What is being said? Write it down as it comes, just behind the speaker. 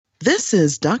This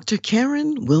is Dr.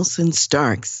 Karen Wilson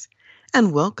Starks,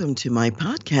 and welcome to my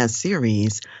podcast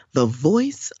series, The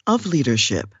Voice of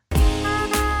Leadership.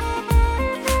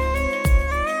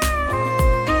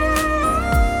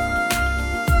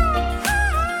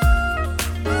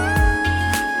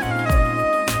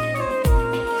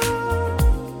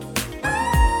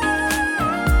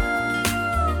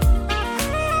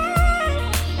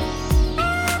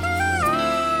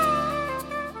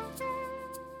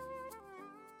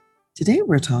 Today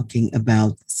we're talking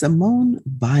about Simone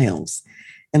Biles,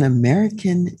 an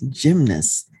American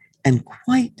gymnast and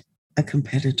quite a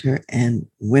competitor and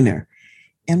winner.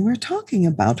 And we're talking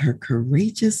about her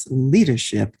courageous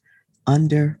leadership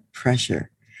under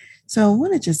pressure. So I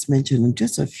want to just mention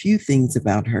just a few things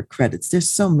about her credits.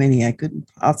 There's so many, I couldn't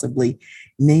possibly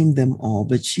name them all,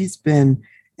 but she's been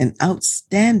an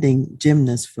outstanding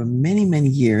gymnast for many, many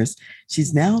years.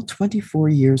 She's now 24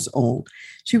 years old.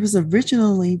 She was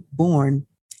originally born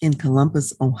in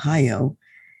Columbus, Ohio,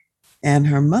 and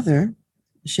her mother,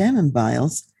 Shannon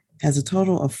Biles, has a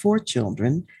total of 4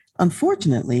 children.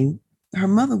 Unfortunately, her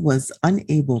mother was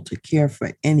unable to care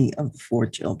for any of the 4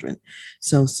 children.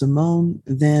 So Simone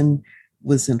then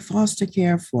was in foster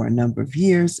care for a number of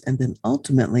years, and then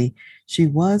ultimately she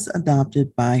was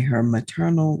adopted by her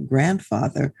maternal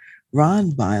grandfather, Ron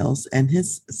Biles, and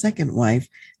his second wife,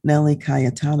 Nellie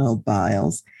Cayetano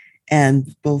Biles.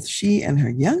 And both she and her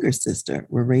younger sister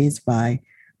were raised by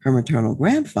her maternal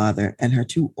grandfather, and her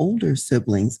 2 older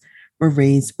siblings were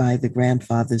raised by the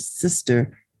grandfather's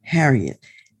sister, Harriet.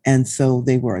 And so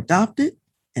they were adopted,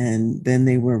 and then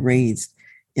they were raised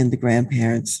in the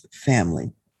grandparents'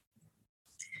 family.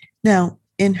 Now,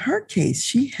 in her case,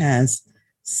 she has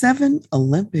 7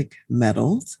 Olympic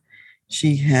medals.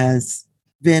 She has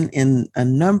been in a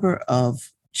number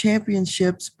of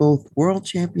championships, both world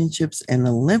championships and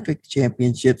Olympic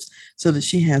championships, so that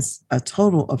she has a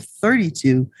total of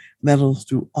 32 medals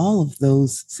through all of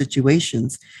those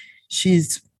situations.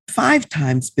 She's 5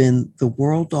 times been the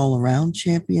world all-around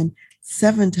champion,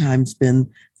 7 times been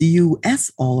the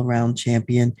U.S. all-around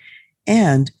champion,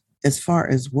 and as far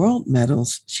as world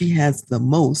medals, she has the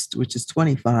most, which is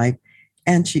 25,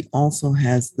 and she also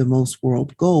has the most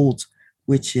world golds,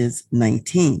 which is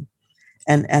 19.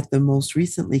 And at the most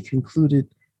recently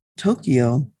concluded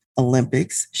Tokyo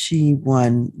Olympics, she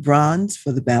won bronze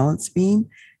for the balance beam,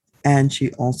 and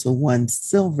she also won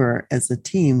silver as a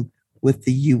team with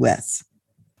the U.S.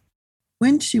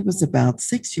 When she was about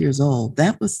 6 years old,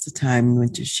 that was the time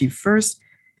when she first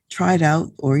tried out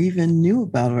or even knew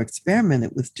about or experimented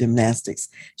with gymnastics.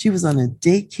 She was on a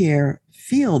daycare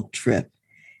field trip,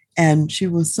 and she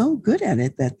was so good at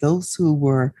it that those who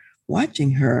were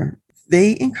watching her,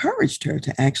 they encouraged her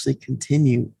to actually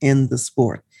continue in the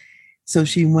sport. So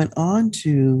she went on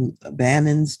to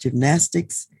Bannon's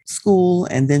gymnastics school,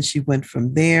 and then she went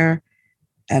from there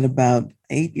at about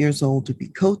 8 years old to be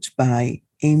coached by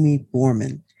Amy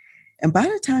Borman. And by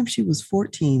the time she was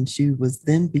 14, she was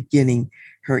then beginning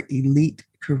her elite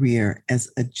career as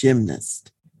a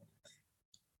gymnast.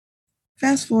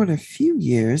 Fast forward a few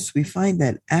years, we find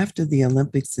that after the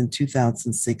Olympics in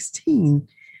 2016,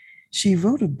 she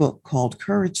wrote a book called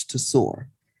Courage to Soar,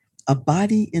 A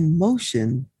Body in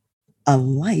Motion, A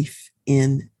Life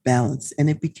in Balance. And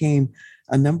it became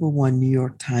a #1 New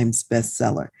York Times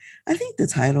bestseller. I think the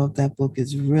title of that book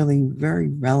is really very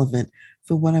relevant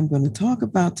for what I'm going to talk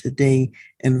about today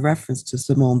in reference to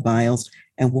Simone Biles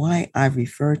and why I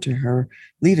refer to her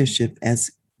leadership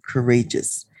as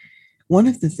courageous. One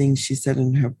of the things she said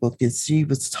in her book is she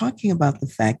was talking about the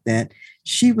fact that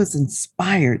she was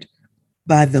inspired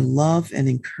by the love and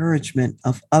encouragement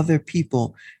of other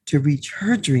people to reach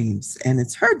her dreams. And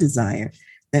it's her desire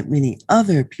that many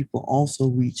other people also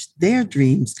reach their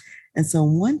dreams. And so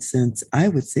in one sense, I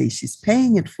would say she's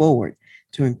paying it forward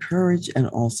to encourage and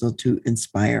also to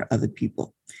inspire other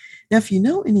people. Now, if you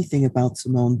know anything about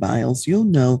Simone Biles, you'll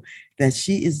know that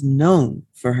she is known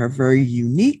for her very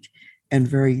unique and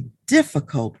very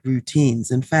difficult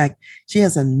routines. In fact, she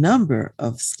has a number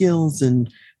of skills and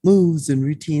moves and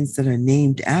routines that are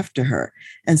named after her.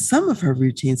 And some of her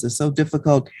routines are so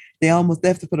difficult, they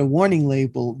have to put a warning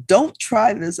label. Don't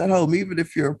try this at home, even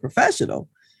if you're a professional.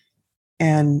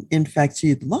 And in fact, she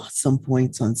had lost some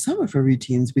points on some of her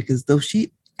routines because though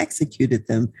she executed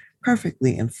them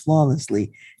perfectly and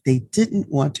flawlessly, they didn't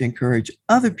want to encourage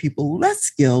other people less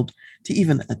skilled to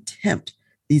even attempt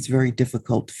these very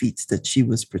difficult feats that she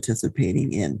was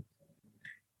participating in.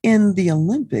 In the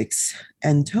Olympics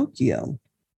and Tokyo,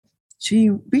 she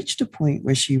reached a point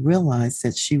where she realized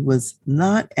that she was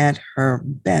not at her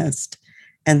best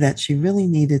and that she really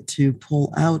needed to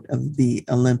pull out of the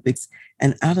Olympics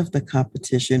and out of the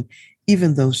competition,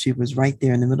 even though she was right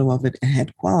there in the middle of it and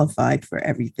had qualified for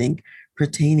everything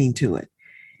pertaining to it.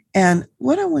 And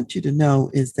what I want you to know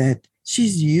is that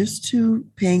she's used to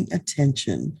paying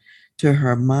attention to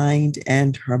her mind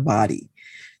and her body.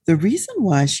 The reason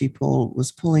why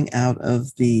was pulling out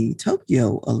of the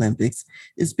Tokyo Olympics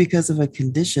is because of a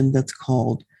condition that's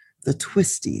called the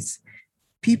twisties.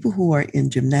 People who are in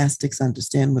gymnastics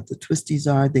understand what the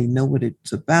twisties are, they know what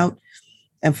it's about.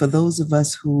 And for those of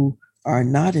us who are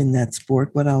not in that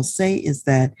sport, what I'll say is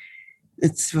that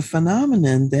it's a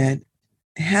phenomenon that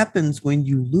happens when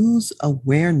you lose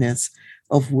awareness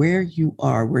of where you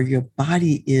are, where your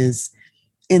body is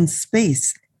in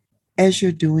space as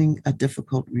you're doing a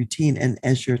difficult routine and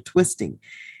as you're twisting.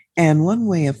 And one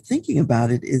way of thinking about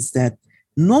it is that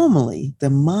normally the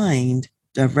mind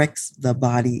directs the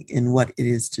body in what it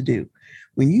is to do.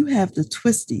 When you have the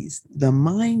twisties, the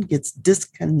mind gets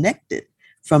disconnected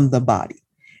from the body.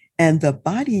 And the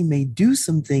body may do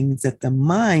some things that the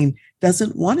mind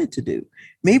doesn't want it to do.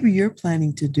 Maybe you're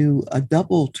planning to do a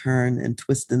double turn and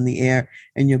twist in the air,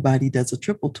 and your body does a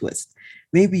triple twist.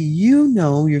 Maybe you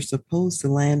know you're supposed to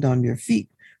land on your feet.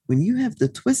 When you have the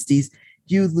twisties,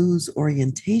 you lose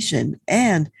orientation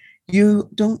and you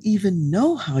don't even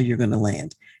know how you're going to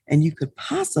land. And you could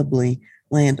possibly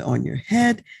land on your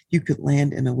head. You could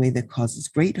land in a way that causes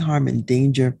great harm and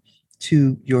danger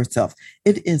to yourself.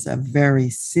 It is a very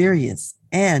serious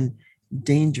and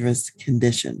dangerous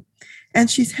condition. And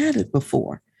she's had it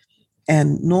before.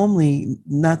 And normally,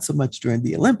 not so much during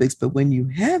the Olympics, but when you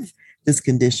have this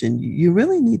condition, you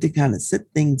really need to kind of sit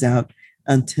things out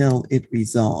until it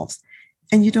resolves.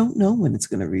 And you don't know when it's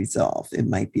going to resolve. It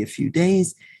might be a few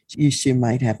days. She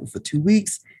might have it for 2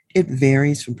 weeks. It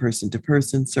varies from person to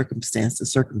person, circumstance to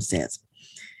circumstance.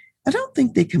 I don't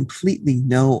think they completely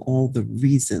know all the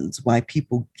reasons why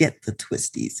people get the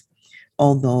twisties,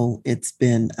 although it's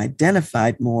been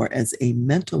identified more as a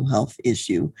mental health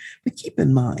issue. But keep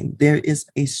in mind, there is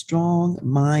a strong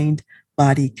mind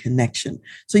body connection.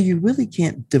 So you really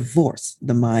can't divorce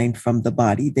the mind from the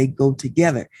body, they go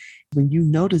together. When you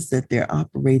notice that they're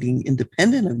operating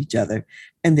independent of each other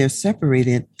and they're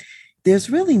separated,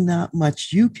 there's really not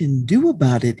much you can do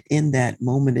about it in that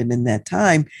moment and in that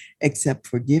time, except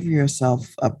for give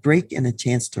yourself a break and a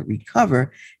chance to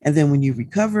recover. And then when you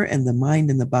recover and the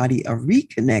mind and the body are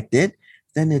reconnected,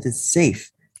 then it is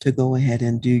safe to go ahead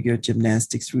and do your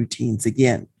gymnastics routines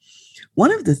again.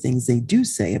 One of the things they do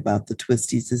say about the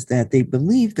twisties is that they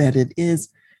believe that it is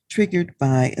triggered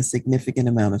by a significant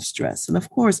amount of stress. And of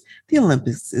course, the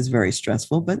Olympics is very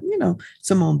stressful, but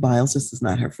Simone Biles, this is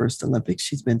not her first Olympics.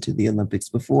 She's been to the Olympics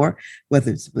before.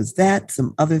 Whether it was that,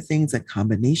 some other things, a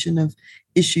combination of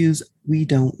issues, we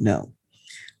don't know.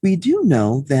 We do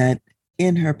know that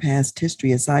in her past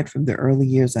history, aside from the early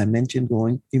years I mentioned,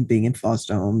 going and being in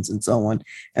foster homes and so on,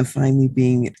 and finally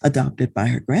being adopted by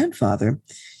her grandfather,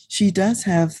 she does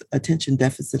have attention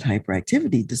deficit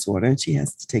hyperactivity disorder, and she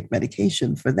has to take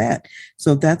medication for that.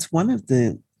 So that's one of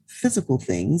the physical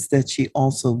things that she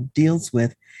also deals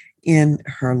with in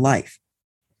her life.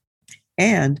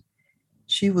 And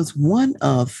she was one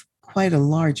of quite a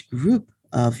large group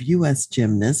of US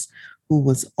gymnasts who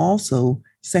was also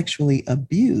sexually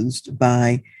abused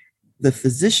by the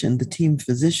physician, the team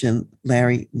physician,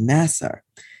 Larry Nassar.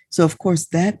 So, of course,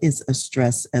 that is a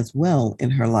stress as well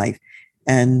in her life.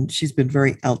 And she's been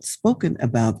very outspoken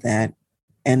about that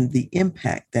and the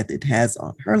impact that it has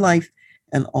on her life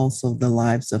and also the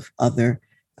lives of other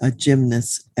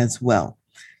gymnasts as well.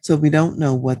 So we don't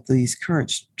know what these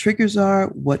current triggers are,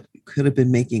 what could have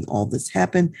been making all this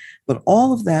happen, but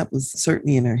all of that was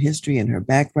certainly in her history and her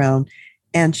background.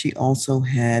 And she also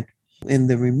had in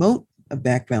the remote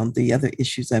background, the other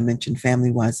issues I mentioned,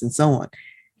 family-wise and so on.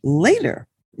 Later,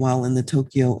 while in the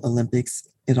Tokyo Olympics,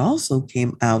 it also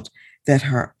came out that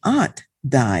her aunt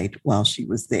died while she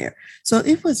was there. So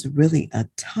it was really a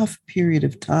tough period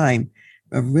of time,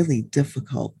 a really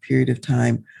difficult period of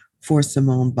time for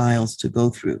Simone Biles to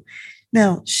go through.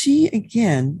 Now, she,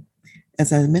 again,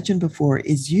 as I mentioned before,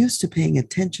 is used to paying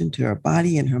attention to her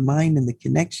body and her mind and the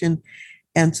connection.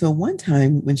 And so one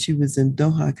time when she was in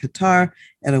Doha, Qatar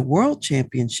at a world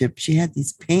championship, she had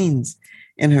these pains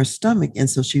in her stomach. And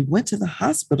so she went to the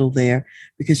hospital there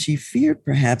because she feared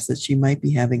perhaps that she might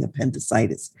be having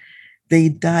appendicitis. They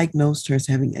diagnosed her as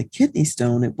having a kidney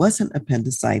stone. It wasn't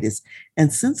appendicitis.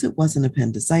 And since it wasn't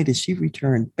appendicitis, she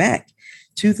returned back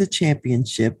to the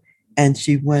championship and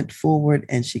she went forward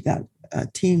and she got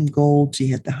team gold. She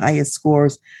had the highest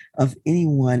scores of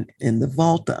anyone in the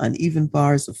vault, the uneven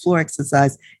bars, the floor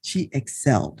exercise. She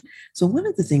excelled. So, one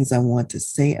of the things I want to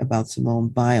say about Simone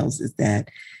Biles is that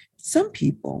some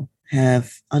people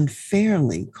have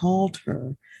unfairly called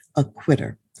her a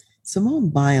quitter. Simone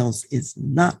Biles is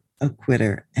not a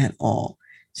quitter at all.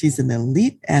 She's an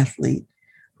elite athlete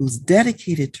who's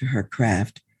dedicated to her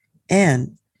craft,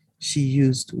 and she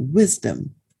used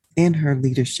wisdom in her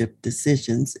leadership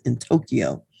decisions in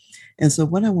Tokyo. And so,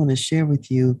 what I want to share with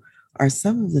you are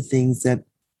some of the things that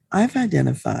I've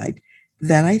identified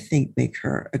that I think make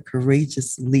her a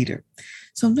courageous leader.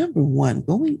 So, number one,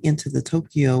 going into the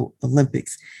Tokyo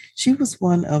Olympics, she was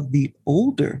one of the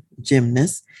older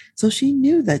gymnasts. So, she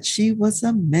knew that she was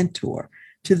a mentor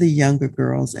to the younger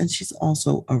girls, and she's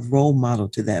also a role model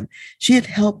to them. She had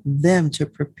helped them to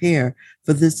prepare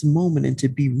for this moment and to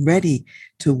be ready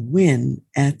to win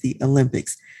at the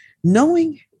Olympics.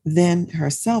 Knowing then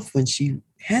herself, when she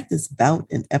had this bout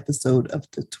and episode of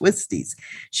the twisties,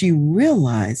 she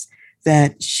realized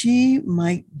that she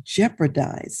might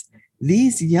jeopardize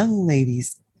these young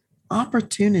ladies'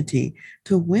 opportunity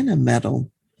to win a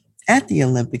medal at the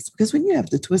Olympics. Because when you have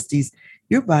the twisties,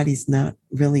 your body's not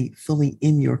really fully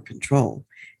in your control.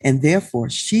 And therefore,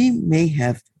 she may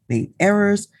have made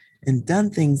errors and done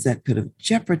things that could have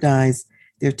jeopardized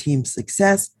their team's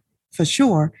success for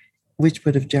sure, which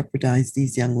would have jeopardized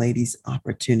these young ladies'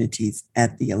 opportunities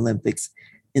at the Olympics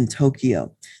in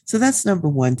Tokyo. So that's number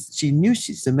one. She knew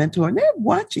she's a mentor, and they're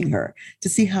watching her to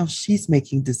see how she's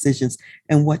making decisions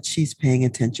and what she's paying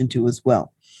attention to as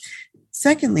well.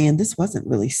 Secondly, and this wasn't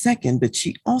really second, but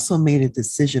she also made a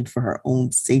decision for her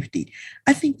own safety.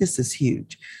 I think this is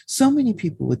huge. So many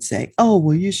people would say, oh,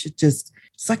 well, you should just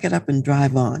suck it up and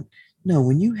drive on. No,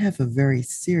 when you have a very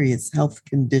serious health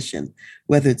condition,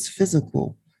 whether it's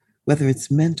physical, whether it's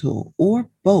mental, or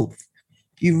both,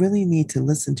 you really need to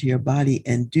listen to your body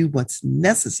and do what's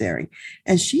necessary.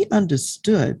 And she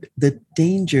understood the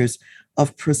dangers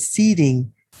of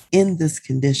proceeding in this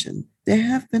condition. There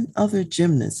have been other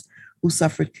gymnasts who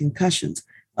suffered concussions,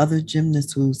 other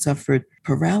gymnasts who suffered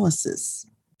paralysis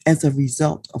as a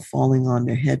result of falling on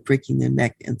their head, breaking their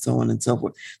neck, and so on and so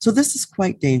forth. So this is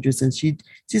quite dangerous. And she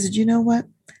said, you know what?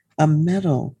 A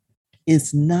medal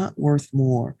is not worth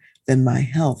more than my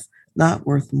health, not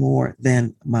worth more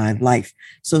than my life.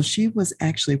 So she was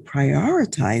actually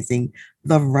prioritizing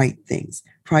the right things,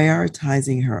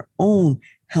 prioritizing her own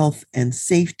health and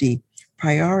safety,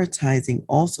 prioritizing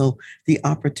also the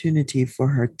opportunity for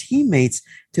her teammates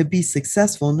to be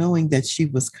successful, knowing that she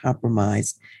was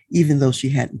compromised, even though she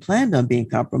hadn't planned on being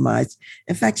compromised.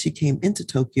 In fact, she came into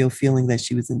Tokyo feeling that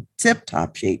she was in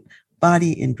tip-top shape,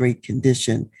 body in great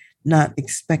condition, not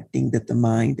expecting that the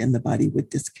mind and the body would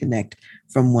disconnect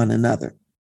from one another.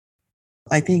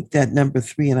 I think that number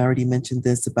three, and I already mentioned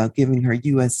this about giving her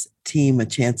U.S. team a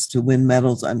chance to win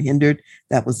medals unhindered,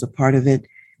 that was a part of it.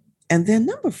 And then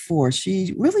number four,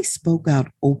 she really spoke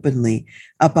out openly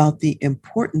about the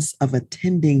importance of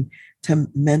attending to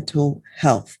mental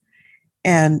health.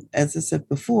 And as I said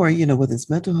before, whether it's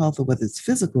mental health or whether it's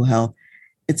physical health,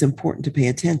 it's important to pay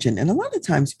attention. And a lot of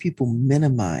times people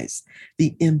minimize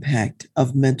the impact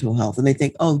of mental health and they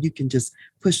think, oh, you can just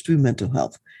push through mental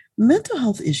health. Mental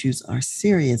health issues are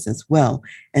serious as well.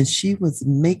 And she was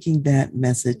making that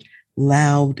message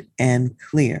loud and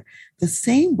clear. The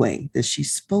same way that she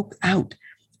spoke out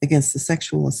against the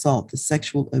sexual assault, the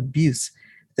sexual abuse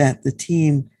that the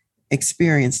team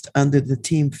experienced under the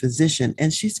team physician.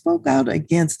 And she spoke out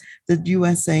against the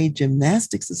USA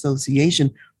Gymnastics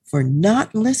Association for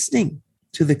not listening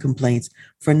to the complaints,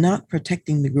 for not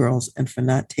protecting the girls, and for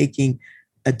not taking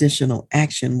additional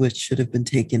action, which should have been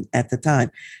taken at the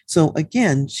time. So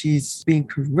again, she's being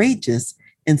courageous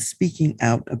in speaking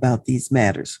out about these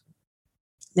matters.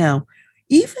 Now,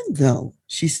 even though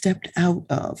she stepped out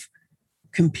of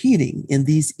competing in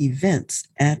these events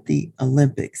at the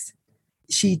Olympics,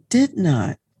 she did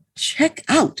not check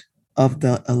out of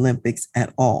the Olympics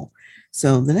at all.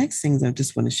 So the next things I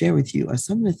just want to share with you are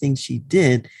some of the things she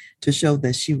did to show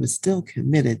that she was still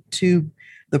committed to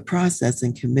the process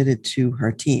and committed to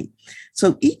her team.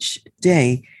 So each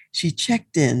day she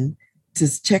checked in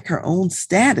to check her own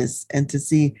status and to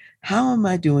see, how am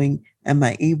I doing? Am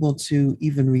I able to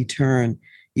even return,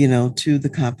 to the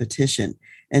competition?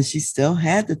 And she still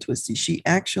had the twisty. She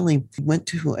actually went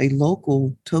to a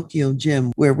local Tokyo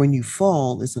gym where when you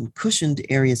fall, it's a cushioned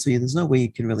area, so there's no way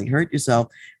you can really hurt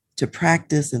yourself, to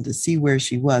practice and to see where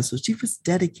she was. So she was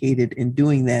dedicated in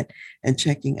doing that and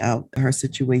checking out her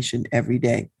situation every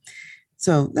day.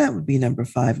 So that would be number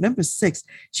five. Number six,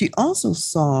 she also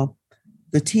saw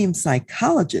the team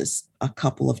psychologist a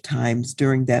couple of times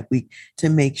during that week to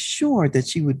make sure that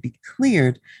she would be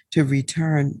cleared to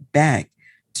return back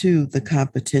to the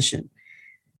competition.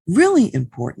 Really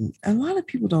important. A lot of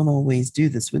people don't always do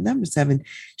this. With number 7,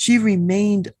 she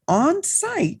remained on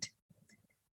site,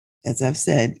 as I've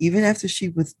said, even after she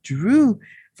withdrew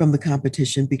from the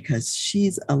competition because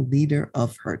she's a leader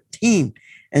of her team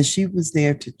and she was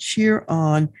there to cheer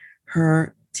on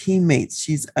her teammates.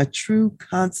 She's a true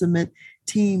consummate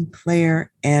team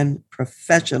player and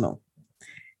professional.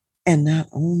 And not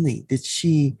only did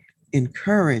she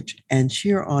encourage and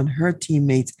cheer on her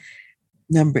teammates,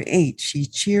 number 8, she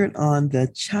cheered on the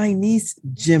Chinese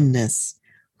gymnast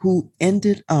who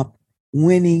ended up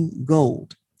winning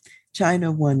gold.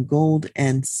 China won gold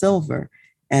and silver.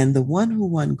 And the one who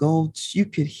won gold, you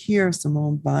could hear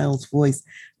Simone Biles' voice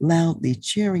loudly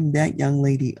cheering that young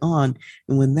lady on.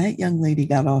 And when that young lady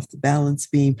got off the balance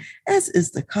beam, as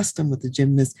is the custom with the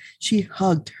gymnast, she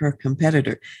hugged her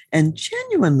competitor and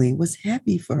genuinely was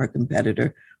happy for her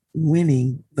competitor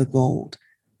winning the gold.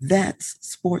 That's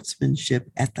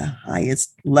sportsmanship at the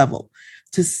highest level.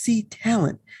 To see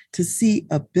talent, to see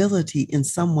ability in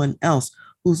someone else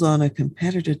who's on a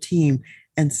competitor team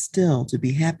and still to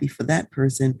be happy for that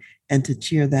person and to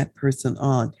cheer that person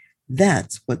on.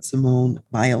 That's what Simone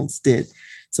Biles did.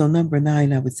 So, number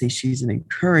 9, I would say she's an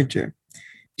encourager.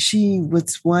 She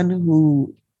was one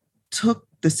who took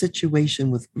the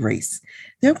situation with grace.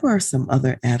 There were some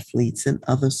other athletes in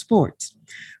other sports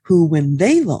who, when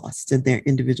they lost in their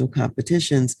individual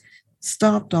competitions,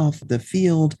 stopped off the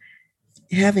field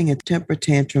having a temper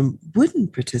tantrum,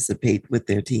 wouldn't participate with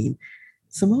their team.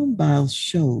 Simone Biles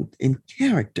showed in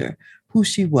character who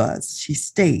she was. She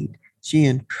stayed, she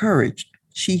encouraged,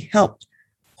 she helped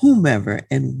whomever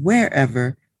and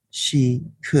wherever she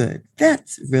could.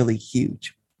 That's really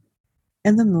huge.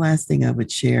 And then the last thing I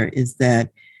would share is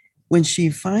that when she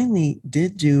finally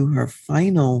did do her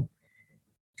final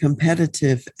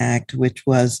competitive act, which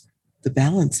was the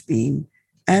balance beam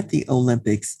at the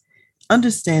Olympics,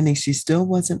 understanding she still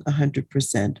wasn't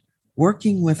 100%,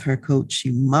 working with her coach, she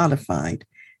modified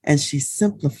and she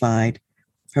simplified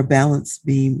her balance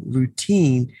beam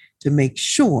routine to make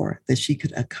sure that she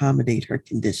could accommodate her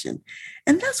condition.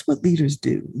 And that's what leaders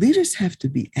do. Leaders have to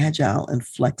be agile and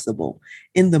flexible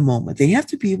in the moment. They have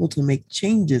to be able to make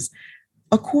changes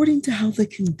according to how the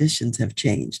conditions have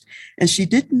changed. And she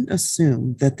didn't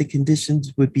assume that the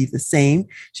conditions would be the same.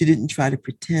 She didn't try to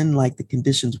pretend like the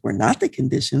conditions were not the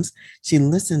conditions. She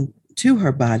listened to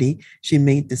her body. She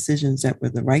made decisions that were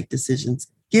the right decisions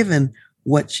given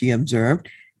what she observed.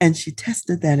 And she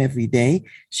tested that every day.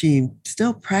 She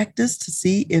still practiced to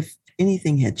see if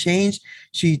anything had changed.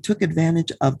 She took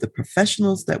advantage of the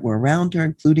professionals that were around her,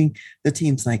 including the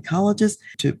team psychologist,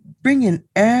 to bring in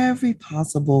every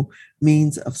possible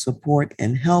means of support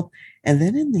and help. And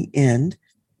then in the end,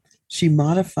 she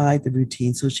modified the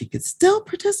routine so she could still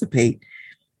participate.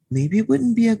 Maybe it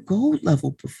wouldn't be a gold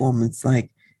level performance like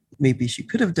maybe she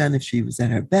could have done if she was at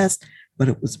her best, but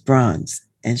it was bronze.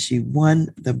 And she won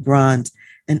the bronze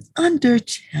and under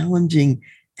challenging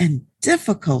and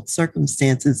difficult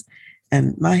circumstances.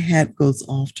 And my hat goes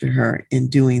off to her in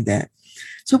doing that.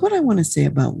 So, what I want to say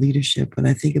about leadership when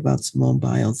I think about Simone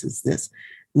Biles is this: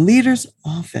 leaders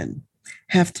often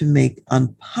have to make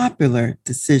unpopular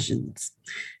decisions,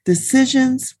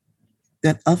 decisions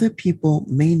that other people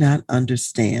may not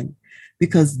understand,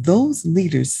 because those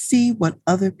leaders see what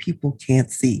other people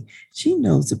can't see. She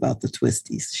knows about the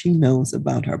twisties. She knows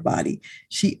about her body.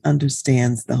 She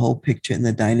understands the whole picture and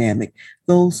the dynamic.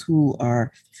 Those who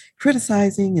are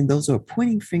criticizing and those who are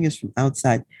pointing fingers from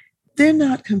outside, they're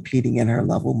not competing at her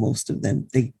level, most of them.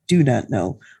 They do not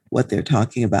know what they're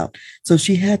talking about. So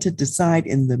she had to decide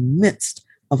in the midst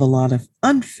of a lot of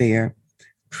unfair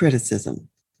criticism.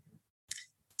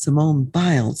 Simone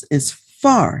Biles is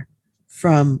far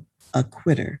from a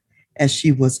quitter, as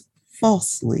she was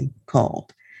falsely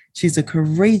called. She's a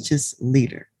courageous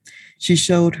leader. She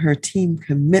showed her team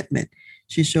commitment.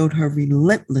 She showed her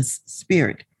relentless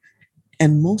spirit.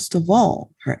 And most of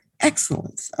all, her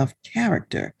excellence of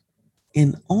character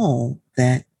in all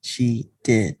that she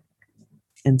did.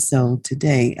 And so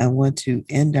today I want to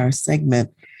end our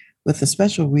segment with a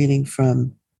special reading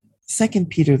from 2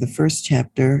 Peter, the first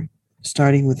chapter,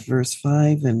 starting with verse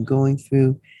 5 and going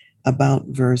through about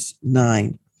verse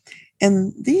 9.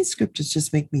 And these scriptures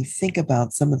just make me think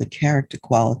about some of the character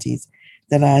qualities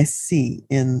that I see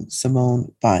in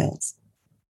Simone Biles.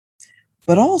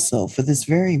 But also, for this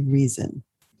very reason,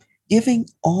 giving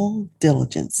all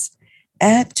diligence,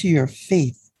 add to your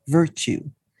faith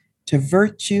virtue, to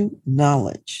virtue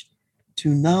knowledge, to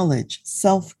knowledge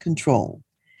self-control,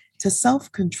 to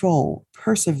self-control,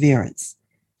 perseverance,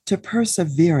 to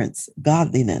perseverance,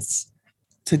 godliness,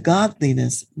 to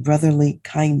godliness, brotherly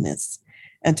kindness,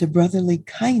 and to brotherly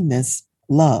kindness,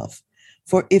 love.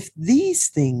 For if these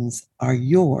things are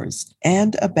yours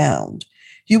and abound,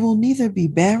 you will neither be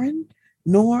barren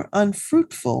nor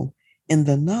unfruitful in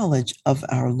the knowledge of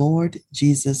our Lord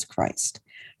Jesus Christ.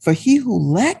 For he who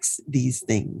lacks these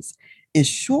things is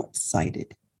short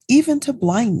sighted, even to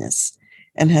blindness,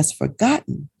 and has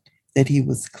forgotten that he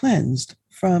was cleansed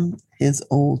from his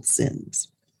old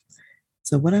sins.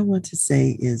 So, what I want to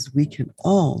say is we can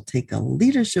all take a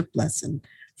leadership lesson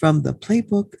from the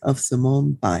playbook of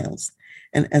Simone Biles.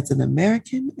 And as an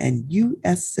American and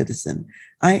U.S. citizen,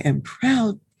 I am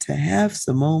proud to have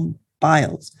Simone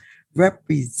Biles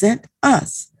represent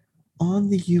us on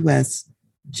the U.S.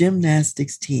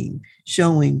 gymnastics team,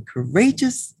 showing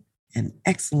courageous and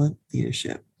excellent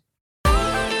leadership.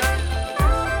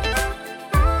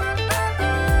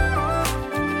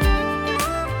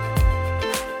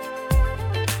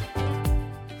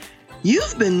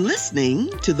 You've been listening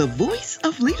to The Voice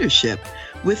of Leadership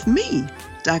with me,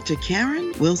 Dr.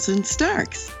 Karen Wilson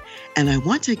Starks. And I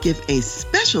want to give a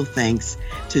special thanks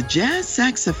to jazz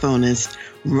saxophonist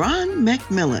Ron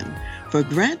McMillan for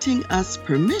granting us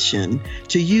permission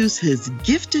to use his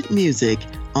gifted music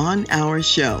on our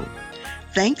show.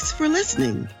 Thanks for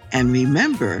listening, and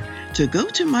remember to go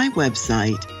to my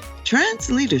website,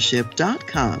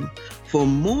 transleadership.com, for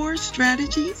more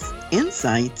strategies,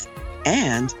 insights,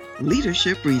 and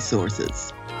leadership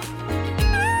resources.